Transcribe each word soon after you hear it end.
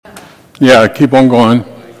Yeah, keep on going.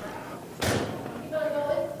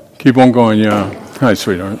 Keep on going, yeah. Hi,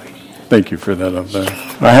 sweetheart. Thank you for that up there.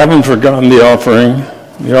 I haven't forgotten the offering.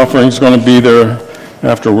 The offering's going to be there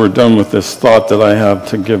after we're done with this thought that I have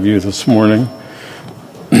to give you this morning.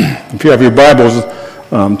 If you have your Bibles,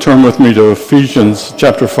 turn with me to Ephesians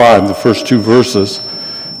chapter 5, the first two verses.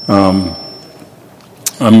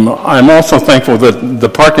 I'm also thankful that the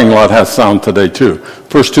parking lot has sound today, too.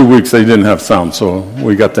 First 2 weeks, they didn't have sound, so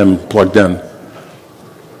we got them plugged in.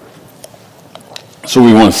 So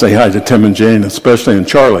we want to say hi to Tim and Jane, especially and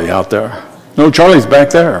Charlie out there. No, Charlie's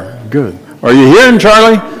back there. Good. Are you hearing,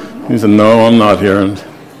 Charlie? He said, no, I'm not hearing.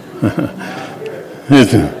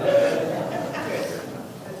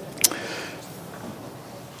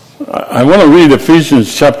 I want to read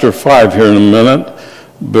Ephesians chapter 5 here in a minute,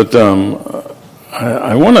 but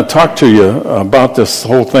I want to talk to you about this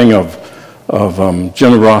whole thing of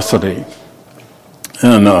generosity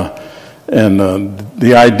and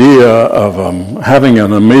the idea of having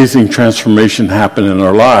an amazing transformation happen in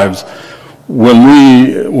our lives when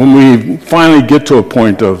we finally get to a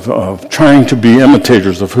point of trying to be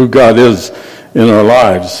imitators of who God is in our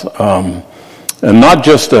lives, and not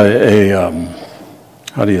just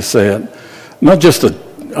how do you say it? Not just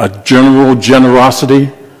a general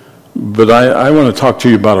generosity, but I want to talk to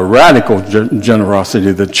you about a radical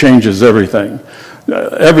generosity that changes everything.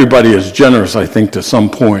 Everybody is generous, I think, to some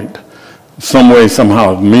point. Some way,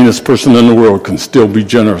 somehow, the meanest person in the world can still be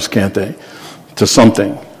generous, can't they? To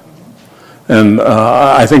something. And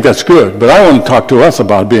I think that's good. But I want to talk to us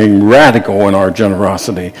about being radical in our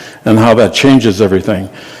generosity and how that changes everything.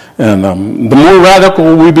 And the more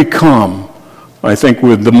radical we become, I think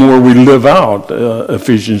the more we live out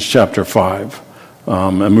Ephesians chapter 5.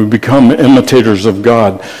 And we become imitators of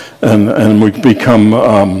God, and we become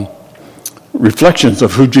reflections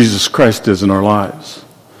of who Jesus Christ is in our lives.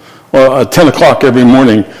 Well, at 10 o'clock every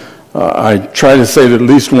morning, I try to say it at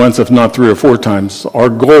least once, if not 3 or 4 times. Our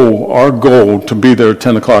goal to be there at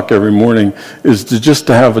 10 o'clock every morning is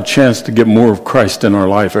to have a chance to get more of Christ in our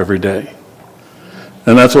life every day.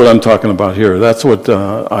 And that's what I'm talking about here. That's what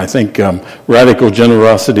I think radical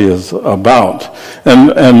generosity is about.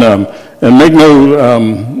 And make no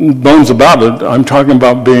bones about it, I'm talking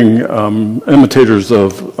about being imitators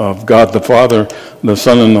of God the Father, the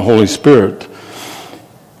Son, and the Holy Spirit.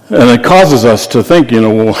 And it causes us to think,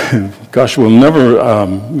 well, gosh, we'll never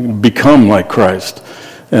become like Christ.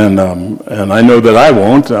 And I know that I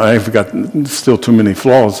won't. I've got still too many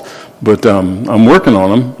flaws, but I'm working on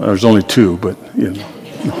them. There's only 2, but,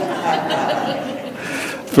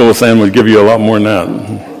 Phyllis Ann would give you a lot more than that.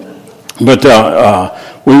 But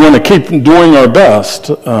we want to keep doing our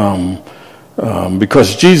best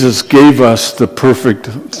because Jesus gave us the perfect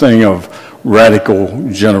thing of radical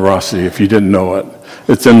generosity, if you didn't know it.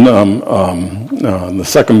 It's in the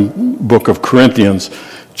second book of Corinthians,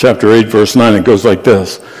 chapter 8, verse 9. It goes like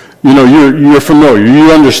this. You're familiar.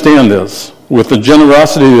 You understand this. With the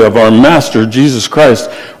generosity of our Master, Jesus Christ,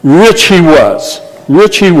 rich he was,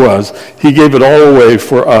 he gave it all away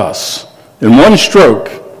for us. In one stroke,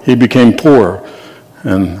 he became poor,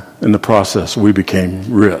 and in the process, we became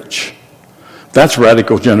rich. That's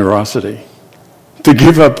radical generosity. To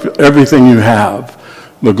give up everything you have,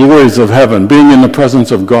 the glories of heaven, being in the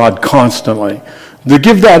presence of God constantly, to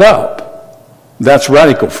give that up, that's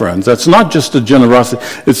radical, friends. That's not just a generosity.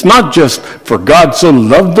 It's not just for God so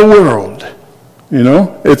loved the world.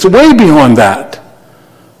 It's way beyond that.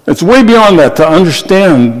 It's way beyond that to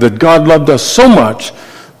understand that God loved us so much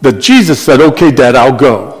that Jesus said, okay, Dad, I'll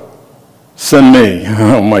go. Send me.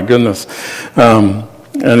 Oh, my goodness. And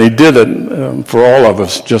he did it for all of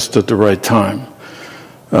us just at the right time.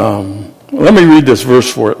 Let me read this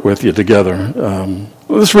verse with you together.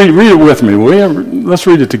 Let's read it with me. Let's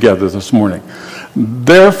read it together this morning.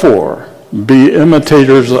 Therefore, be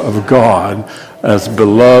imitators of God as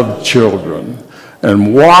beloved children,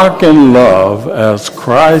 and walk in love as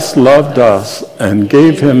Christ loved us and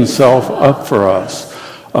gave himself up for us,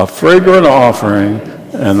 a fragrant offering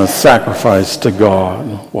and a sacrifice to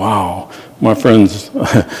God. Wow. My friends,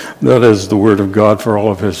 that is the word of God for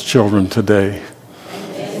all of his children today.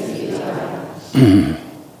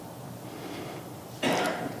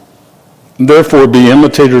 Therefore, be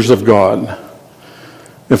imitators of God.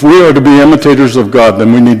 If we are to be imitators of God,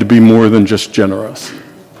 then we need to be more than just generous.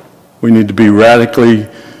 We need to be radically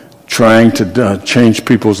trying to change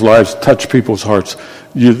people's lives, touch people's hearts.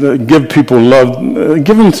 You give people love,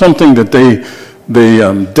 give them something that they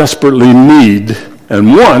desperately need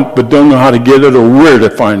and want, but don't know how to get it or where to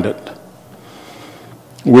find it.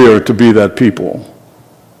 We are to be that people,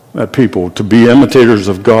 to be imitators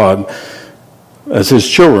of God as his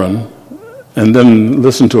children, And then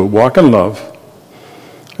listen to it. Walk in love,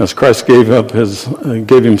 as Christ gave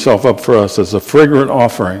himself up for us as a fragrant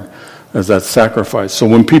offering, as that sacrifice. So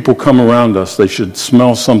when people come around us, they should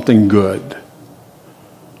smell something good.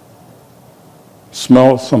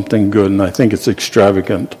 Smell something good, and I think it's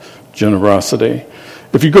extravagant generosity.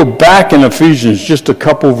 If you go back in Ephesians, just a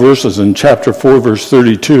couple verses in chapter 4, verse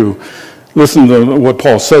 32, listen to what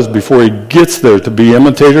Paul says before he gets there to be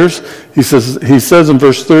imitators. He says in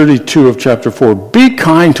verse 32 of chapter 4, be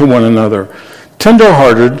kind to one another,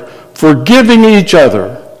 tender-hearted, forgiving each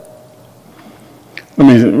other. Let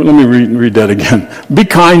me read that again. Be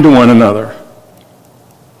kind to one another.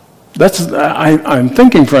 I'm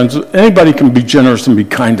thinking, friends, anybody can be generous and be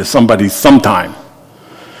kind to somebody sometime.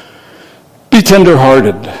 Be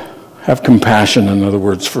tender-hearted. Have compassion, in other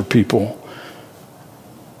words, for people.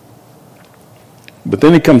 But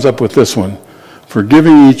then he comes up with this one,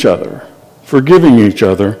 forgiving each other. Forgiving each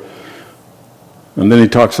other. And then he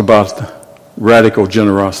talks about radical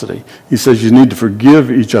generosity. He says you need to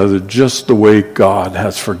forgive each other just the way God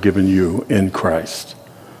has forgiven you in Christ.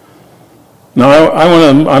 Now,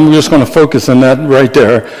 I'm just going to focus on that right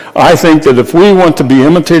there. I think that if we want to be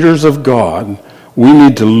imitators of God, we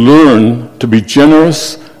need to learn to be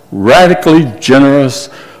generous, radically generous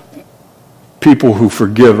people who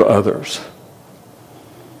forgive others.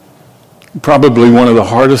 Probably one of the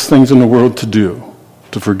hardest things in the world to do,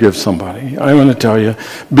 to forgive somebody. I want to tell you,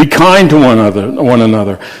 be kind to one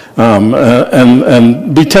another,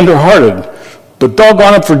 and be tender-hearted. But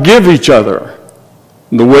doggone it, forgive each other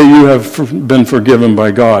the way you have been forgiven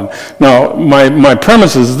by God. Now, my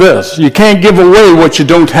premise is this. You can't give away what you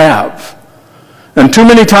don't have. And too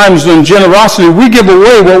many times in generosity, we give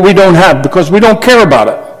away what we don't have because we don't care about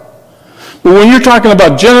it. But when you're talking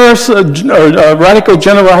about generous, radical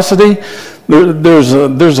generosity, there's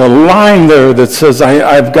a line there that says,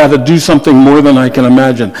 I've got to do something more than I can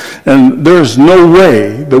imagine. And there's no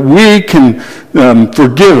way that we can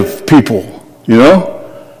forgive people,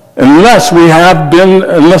 unless we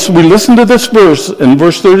listen to this verse in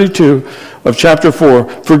verse 32 of chapter 4,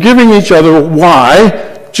 forgiving each other. Why?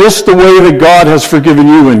 Just the way that God has forgiven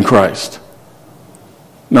you in Christ.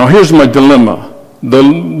 Now here's my dilemma.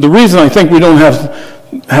 The reason I think we don't have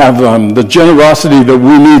the generosity that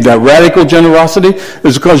we need, that radical generosity,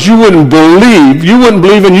 is because you wouldn't believe,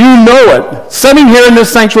 and you know it. Sitting here in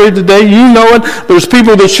this sanctuary today, you know it. There's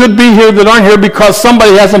people that should be here that aren't here because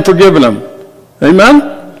somebody hasn't forgiven them.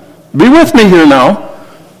 Amen? Be with me here now.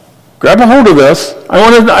 Grab a hold of this. I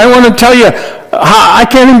want to tell you, I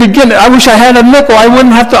can't even begin. I wish I had a nickel.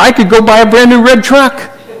 I could go buy a brand new red truck.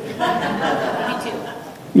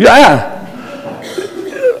 Yeah.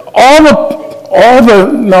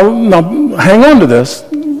 Now hang on to this.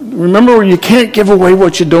 Remember, you can't give away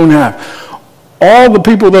what you don't have. All the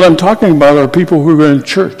people that I'm talking about are people who are in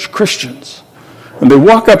church, Christians. And they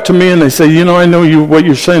walk up to me and they say, I know what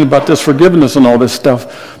you're saying about this forgiveness and all this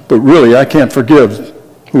stuff, but really I can't forgive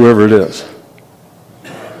whoever it is.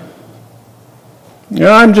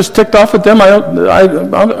 I'm just ticked off at them.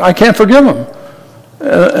 I can't forgive them.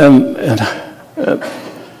 And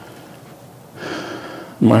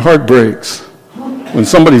my heart breaks when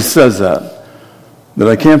somebody says that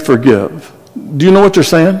I can't forgive. Do you know what they're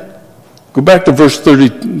saying? Go back to verse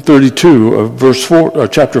 32 of verse 4, or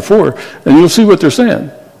chapter 4, and you'll see what they're saying.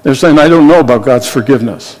 They're saying, I don't know about God's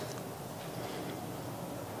forgiveness.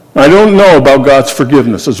 I don't know about God's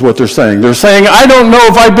forgiveness is what they're saying. They're saying, I don't know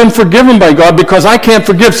if I've been forgiven by God because I can't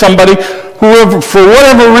forgive somebody whoever, for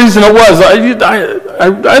whatever reason it was. I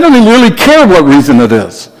don't even really care what reason it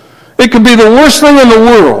is. It could be the worst thing in the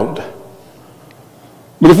world.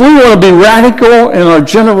 But if we want to be radical in our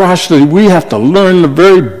generosity, we have to learn the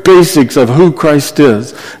very basics of who Christ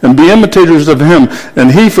is and be imitators of him.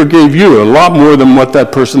 And he forgave you a lot more than what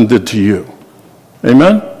that person did to you.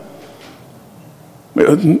 Amen?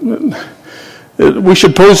 We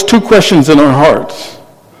should pose two questions in our hearts.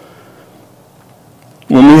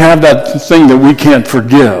 When we have that thing that we can't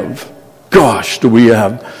forgive, gosh, do we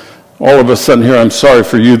have... All of us sitting here, I'm sorry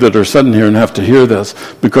for you that are sitting here and have to hear this,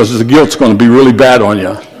 because the guilt's going to be really bad on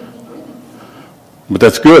you. But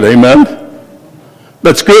that's good, amen?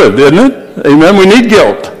 That's good, isn't it? Amen? We need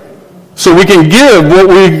guilt. So we can give what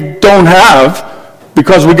we don't have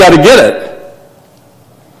because we got to get it.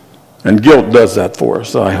 And guilt does that for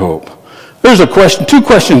us, I hope. There's two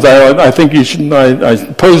questions I think I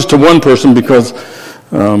posed to one person because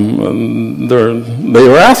they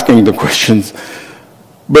were asking the questions.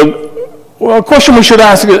 But a question we should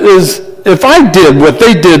ask is, if I did what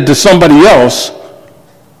they did to somebody else,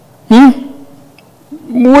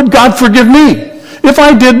 would God forgive me? If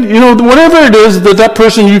I did, whatever it is that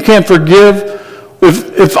person you can't forgive,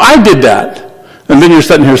 if I did that, and then you're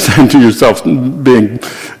sitting here saying to yourself, being,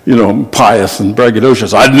 pious and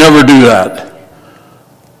braggadocious, I'd never do that.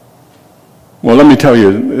 Well, let me tell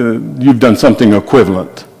you, you've done something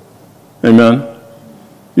equivalent. Amen?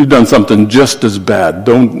 You've done something just as bad.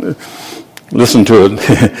 Don't listen to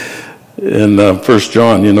it. In 1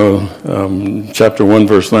 John, chapter 1,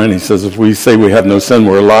 verse 9, he says, if we say we have no sin,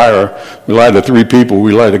 we're a liar. We lie to three people.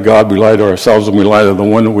 We lie to God, we lie to ourselves, and we lie to the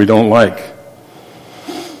one that we don't like.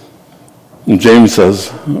 And James says,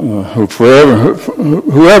 whoever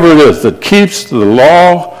it is that keeps the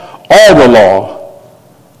law, all the law,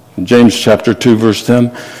 in James chapter 2, verse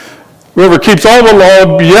 10, whoever keeps all the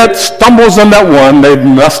law yet stumbles in that one, they've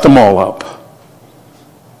messed them all up.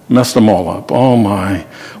 Messed them all up. Oh my.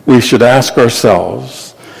 We should ask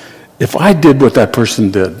ourselves, if I did what that person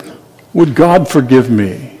did, would God forgive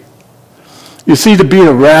me? You see, to be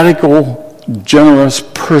a radical, generous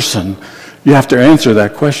person, you have to answer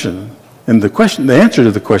that question. And the answer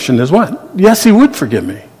to the question is what? Yes, he would forgive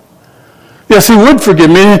me. Yes, he would forgive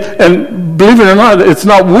me. And believe it or not, it's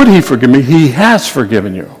not would he forgive me, he has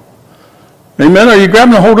forgiven you. Amen? Are you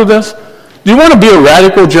grabbing a hold of this? Do you want to be a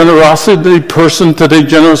radical generosity person today,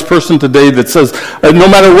 generous person today that says, no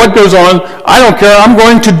matter what goes on, I don't care, I'm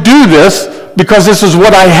going to do this because this is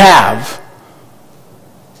what I have.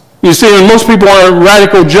 You see, and most people are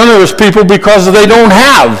radical generous people because they don't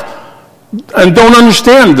have and don't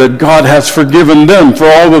understand that God has forgiven them for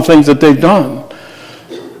all the things that they've done.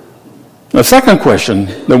 The second question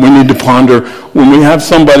that we need to ponder when we have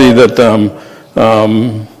somebody that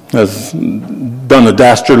has done a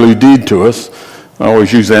dastardly deed to us. I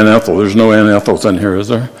always use Aunt Ethel. There's no Aunt Ethels in here, is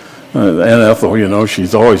there? Aunt Ethel,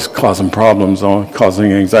 she's always causing problems,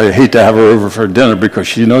 causing anxiety. I hate to have her over for dinner because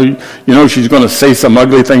she's going to say some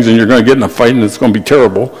ugly things and you're going to get in a fight and it's going to be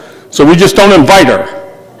terrible. So we just don't invite her.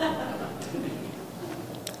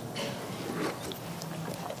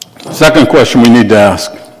 Second question we need to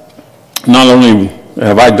ask. Not only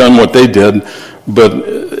have I done what they did, but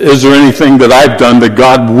is there anything that I've done that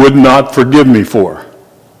God would not forgive me for?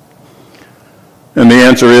 And the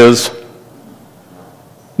answer is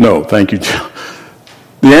no. Thank you.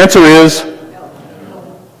 The answer is,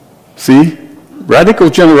 see, radical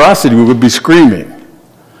generosity would be screaming.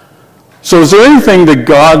 So is there anything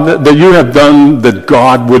that you have done that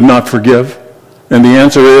God would not forgive? And the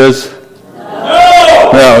answer is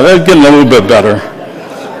no. No, they're getting a little bit better.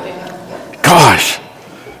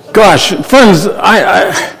 Gosh, friends,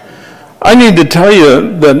 I need to tell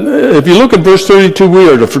you that if you look at verse 32, we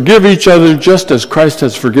are to forgive each other just as Christ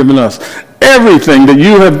has forgiven us. Everything that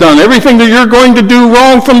you have done, everything that you're going to do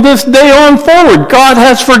wrong from this day on forward, God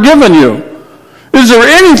has forgiven you. Is there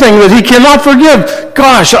anything that he cannot forgive?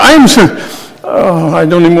 Gosh, I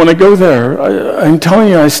don't even want to go there. I'm telling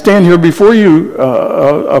you, I stand here before you,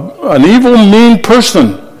 an evil, mean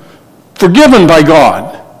person, forgiven by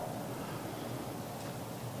God.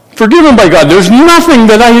 Forgiven by God. There's nothing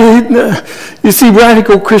that you see,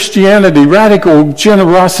 radical Christianity, radical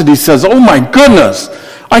generosity says, oh my goodness,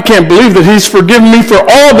 I can't believe that he's forgiven me for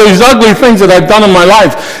all these ugly things that I've done in my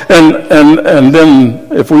life. And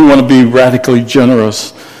then if we want to be radically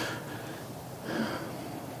generous,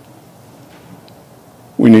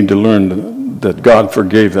 we need to learn that God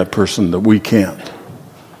forgave that person that we can't.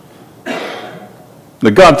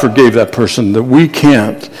 That God forgave that person that we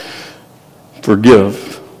can't forgive.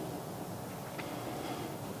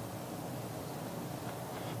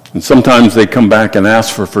 And sometimes they come back and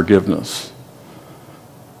ask for forgiveness.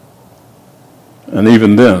 And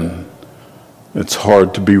even then, it's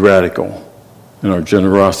hard to be radical in our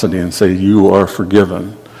generosity and say, you are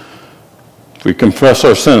forgiven. If we confess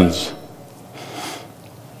our sins,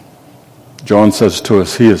 John says to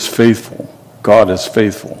us, he is faithful. God is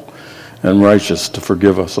faithful and righteous to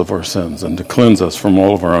forgive us of our sins and to cleanse us from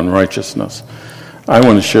all of our unrighteousness. I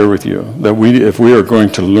want to share with you that if we are going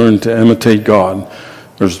to learn to imitate God,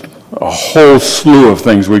 there's a whole slew of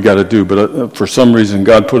things we got to do, but for some reason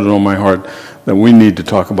God put it on my heart that we need to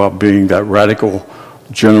talk about being that radical,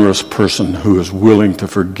 generous person who is willing to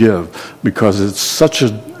forgive, because it's such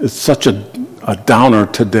a downer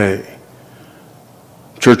today.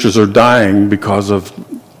 Churches are dying because of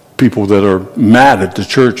people that are mad at the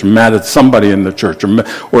church, mad at somebody in the church,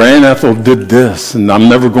 or Aunt Ethel did this, and I'm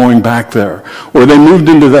never going back there. Or they moved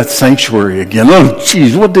into that sanctuary again. Oh,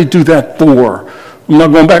 geez, what'd they do that for? I'm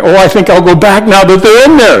not going back. Oh, I think I'll go back now that they're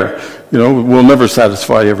in there. We'll never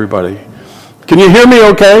satisfy everybody. Can you hear me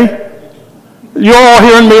okay? You all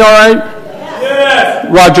hearing me all right? Yes.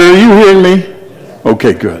 Roger, are you hearing me?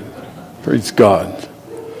 Okay, good. Praise God.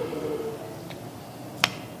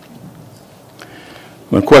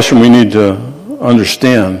 The question we need to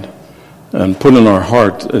understand and put in our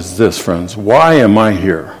heart is this, friends. Why am I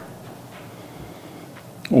here?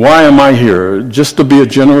 Why am I here? Just to be a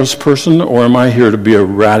generous person, or am I here to be a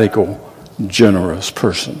radical, generous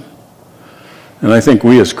person? And I think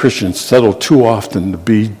we as Christians settle too often to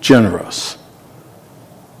be generous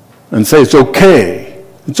and say it's okay.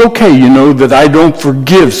 It's okay, that I don't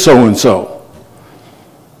forgive so-and-so.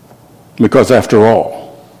 Because after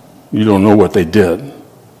all, you don't know what they did.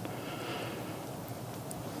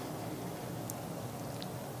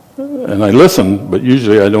 And I listen, but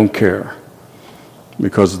usually I don't care.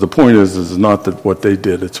 Because the point is not that what they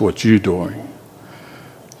did, it's what you're doing.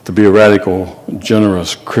 To be a radical,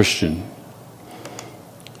 generous Christian,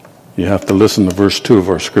 you have to listen to verse 2 of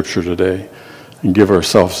our scripture today and give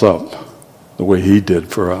ourselves up the way he did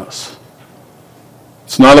for us.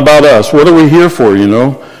 It's not about us. What are we here for,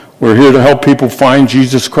 We're here to help people find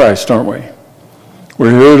Jesus Christ, aren't we?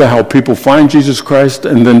 We're here to help people find Jesus Christ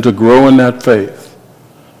and then to grow in that faith.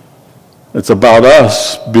 It's about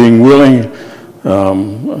us being willing.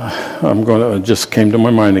 It just came to my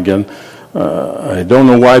mind again. I don't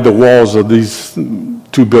know why the walls of these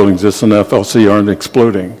two buildings, this and FLC, aren't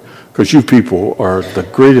exploding. Because you people are the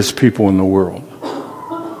greatest people in the world.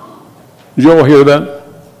 Did you all hear that?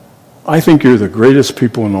 I think you're the greatest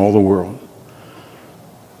people in all the world.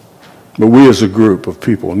 But we as a group of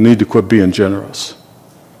people need to quit being generous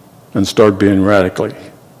and start being radically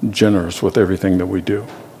generous with everything that we do.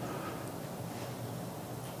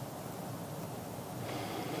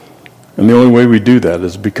 And the only way we do that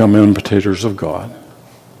is become imitators of God,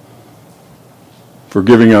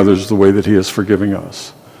 forgiving others the way that he is forgiving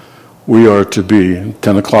us. We are to be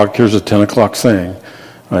 10 o'clock. Here's a 10 o'clock saying.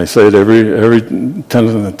 I say it every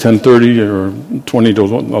 10:30 or 20 to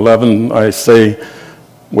 11. I say,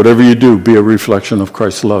 whatever you do, be a reflection of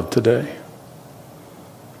Christ's love today.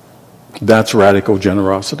 That's radical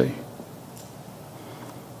generosity.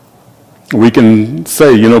 We can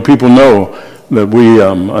say, people know that we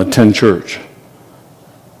attend church.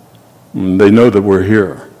 They know that we're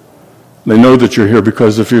here. They know that you're here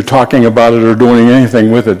because if you're talking about it or doing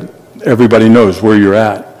anything with it, everybody knows where you're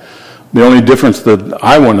at. The only difference that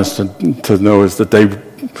I want us to know is that they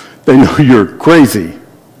know you're crazy.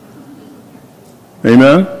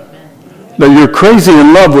 Amen? That you're crazy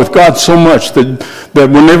in love with God so much that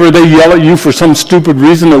whenever they yell at you for some stupid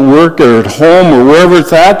reason at work or at home or wherever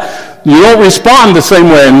it's at, you don't respond the same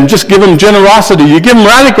way and just give them generosity. You give them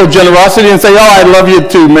radical generosity and say, oh, I love you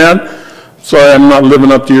too, man. Sorry, I'm not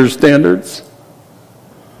living up to your standards.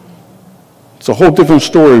 It's a whole different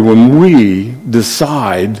story when we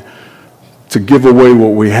decide to give away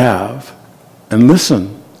what we have. And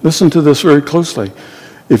listen to this very closely.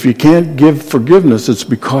 If you can't give forgiveness, it's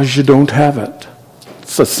because you don't have it.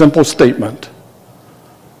 It's a simple statement.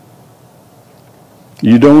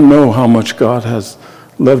 You don't know how much God has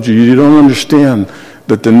loved you. You don't understand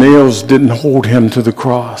that the nails didn't hold him to the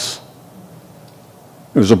cross.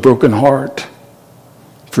 It was a broken heart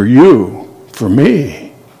for you, for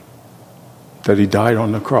me, that he died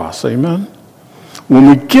on the cross. Amen? When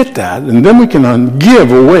we get that, and then we can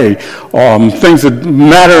give away things that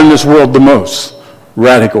matter in this world the most.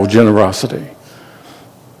 Radical generosity.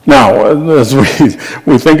 Now, as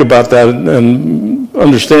we think about that and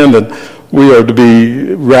understand that we are to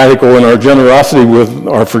be radical in our generosity with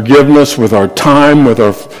our forgiveness, with our time, with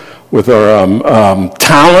our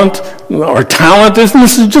talent. Our talent, isn't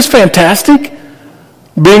this just fantastic?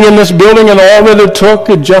 Being in this building and all that it took.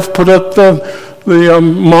 Jeff put up the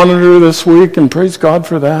monitor this week, and praise God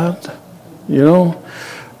for that.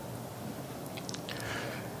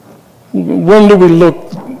 When do we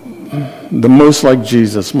look the most like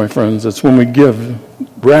Jesus, my friends? It's when we give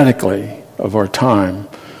radically of our time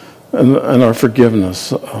and our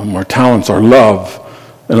forgiveness, our talents, our love,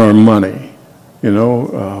 and our money.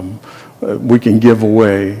 We can give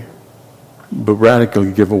away, but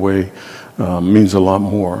radically give away means a lot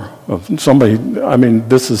more.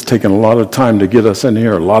 This has taken a lot of time to get us in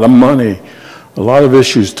here, a lot of money, a lot of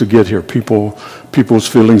issues to get here. People's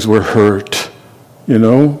feelings were hurt,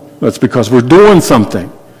 That's because we're doing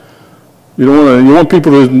something. You want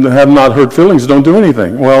people who have not hurt feelings, don't do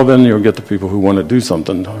anything. Well, then you'll get the people who want to do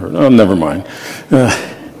something. Oh, never mind.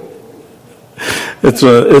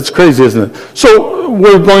 It's crazy, isn't it? So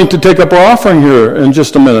we're going to take up our offering here in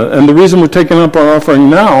just a minute. And the reason we're taking up our offering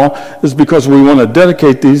now is because we want to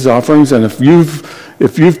dedicate these offerings. And if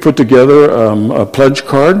you've put together a pledge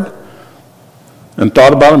card and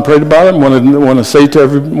thought about it and prayed about it, and want to say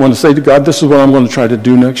to God, this is what I'm going to try to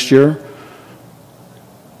do next year.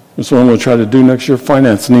 This is what I'm going to try to do next year.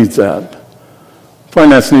 Finance needs that.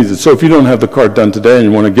 Finance needs it. So if you don't have the card done today and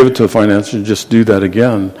you want to give it to the finance, you just do that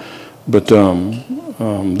again. But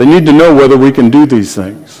they need to know whether we can do these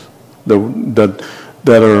things that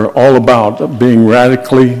are all about being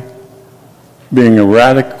a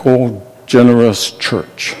radical, generous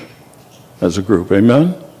church as a group.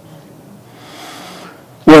 Amen?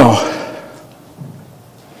 Well,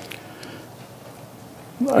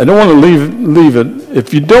 I don't want to leave it.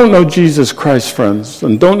 If you don't know Jesus Christ, friends,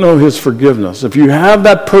 and don't know his forgiveness, if you have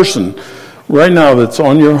that person right now that's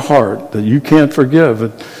on your heart that you can't forgive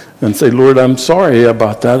and say, Lord, I'm sorry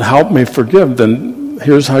about that, help me forgive, then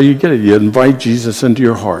here's how you get it. You invite Jesus into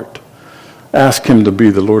your heart. Ask him to be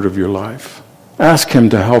the Lord of your life. Ask him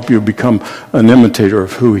to help you become an imitator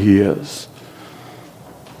of who he is.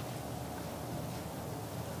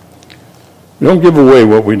 We don't give away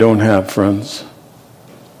what we don't have, friends.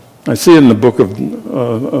 I see it in the book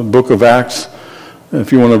of Acts.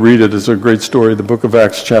 If you want to read it, it's a great story. The book of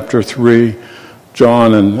Acts, chapter 3.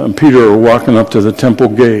 John and Peter are walking up to the temple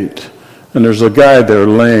gate, and there's a guy there,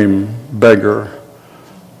 lame, beggar,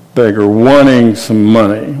 wanting some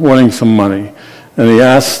money. And he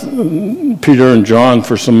asks Peter and John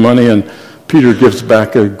for some money, and Peter gives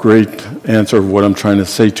back a great answer of what I'm trying to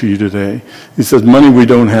say to you today. He says, money we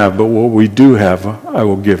don't have, but what we do have, I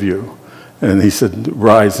will give you. And he said,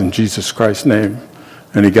 rise in Jesus Christ's name.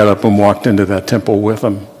 And he got up and walked into that temple with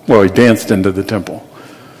them. Well, he danced into the temple.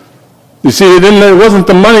 You see, it wasn't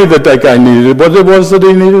the money that guy needed. What it was that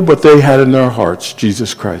he needed, what they had in their hearts,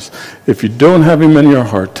 Jesus Christ. If you don't have him in your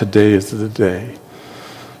heart, today is the day.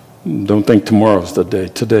 Don't think tomorrow's the day.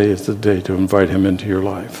 Today is the day to invite him into your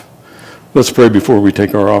life. Let's pray before we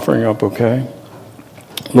take our offering up, okay?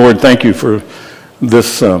 Lord, thank you for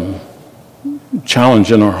this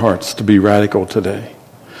challenge in our hearts to be radical today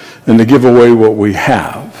and to give away what we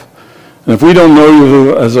have. And if we don't know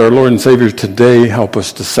you as our Lord and Savior today, help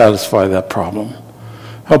us to satisfy that problem.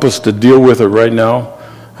 Help us to deal with it right now.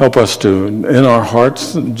 Help us to, in our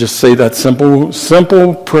hearts, just say that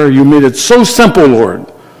simple prayer. You made it so simple, Lord.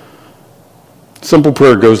 Simple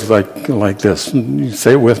prayer goes like this. You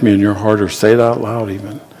say it with me in your heart or say it out loud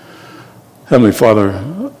even. Heavenly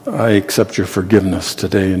Father, I accept your forgiveness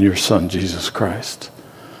today in your Son, Jesus Christ.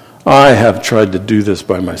 I have tried to do this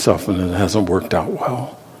by myself and it hasn't worked out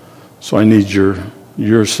well. So I need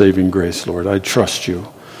your saving grace, Lord. I trust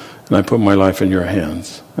you and I put my life in your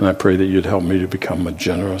hands. And I pray that you'd help me to become a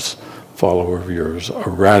generous follower of yours, a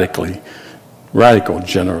radical,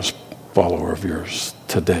 generous follower of yours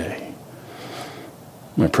today.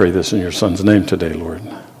 I pray this in your Son's name today, Lord.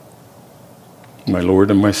 My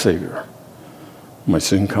Lord and my Savior. My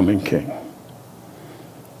soon-coming King.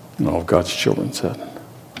 And all of God's children said,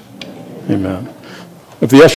 amen. If the